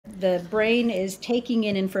The brain is taking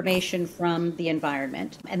in information from the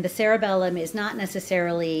environment, and the cerebellum is not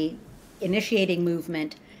necessarily initiating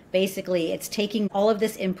movement. Basically, it's taking all of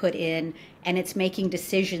this input in and it's making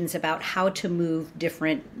decisions about how to move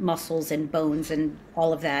different muscles and bones and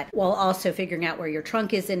all of that, while also figuring out where your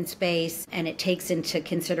trunk is in space. And it takes into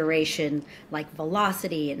consideration like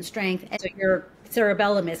velocity and strength. And so your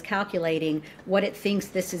cerebellum is calculating what it thinks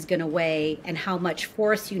this is going to weigh and how much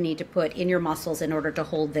force you need to put in your muscles in order to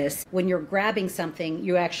hold this. When you're grabbing something,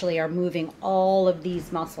 you actually are moving all of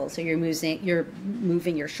these muscles. So you're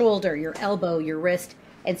moving your shoulder, your elbow, your wrist.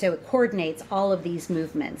 And so it coordinates all of these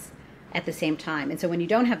movements at the same time. And so when you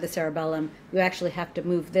don't have the cerebellum, you actually have to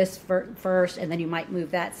move this first, and then you might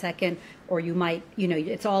move that second, or you might,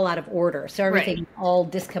 it's all out of order. So everything all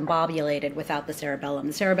discombobulated without the cerebellum.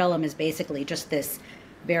 The cerebellum is basically just this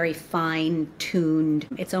very fine-tuned,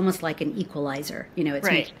 it's almost like an equalizer. It's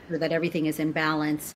making sure that everything is in balance.